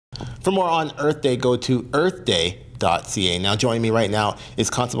For more on Earth Day, go to earthday.ca. Now joining me right now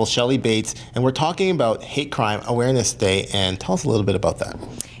is Constable Shelley Bates, and we're talking about Hate Crime Awareness Day, and tell us a little bit about that.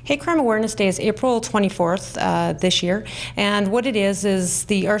 Hate Crime Awareness Day is April 24th this year, and what it is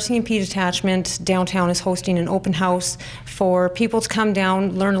the RCMP detachment downtown is hosting an open house for people to come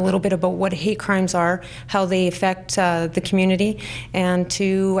down, learn a little bit about what hate crimes are, how they affect the community, and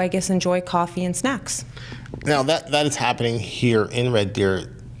to, I guess, enjoy coffee and snacks. Now that is happening here in Red Deer.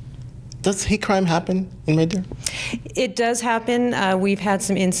 Does hate crime happen in Red Deer? It does happen. We've had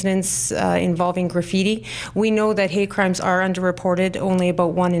some incidents involving graffiti. We know that hate crimes are underreported. Only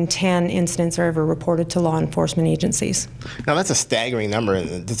about 1 in 10 incidents are ever reported to law enforcement agencies. Now that's a staggering number.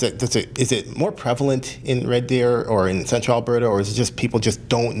 Is it more prevalent in Red Deer or in Central Alberta, or is it just people just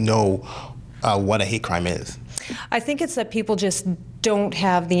don't know what a hate crime is? I think it's that people just don't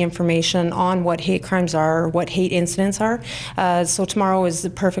have the information on what hate crimes are, what hate incidents are. So tomorrow is the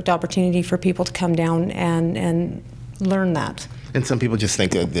perfect opportunity for people to come down and learn that. And some people just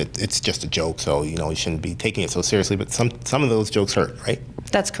think that it's just a joke, so you shouldn't be taking it so seriously. But some of those jokes hurt, right?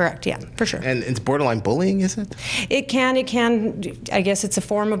 That's correct. Yeah, for sure. And it's borderline bullying, is it? It can. I guess it's a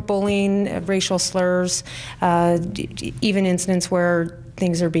form of bullying, racial slurs, even incidents where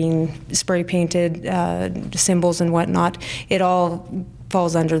things are being spray painted, symbols and whatnot. It all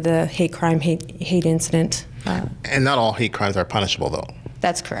falls under the hate crime, hate incident. And not all hate crimes are punishable, though.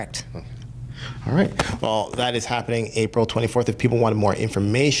 That's correct. Okay. All right. Well, that is happening April 24th. If people wanted more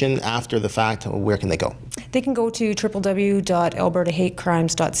information after the fact, where can they go? They can go to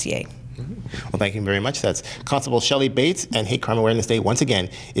www.albertahatecrimes.ca. Well, thank you very much. That's Constable Shelley Bates, and Hate Crime Awareness Day, once again,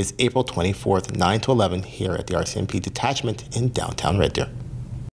 is April 24th, 9 to 11, here at the RCMP Detachment in downtown Red Deer.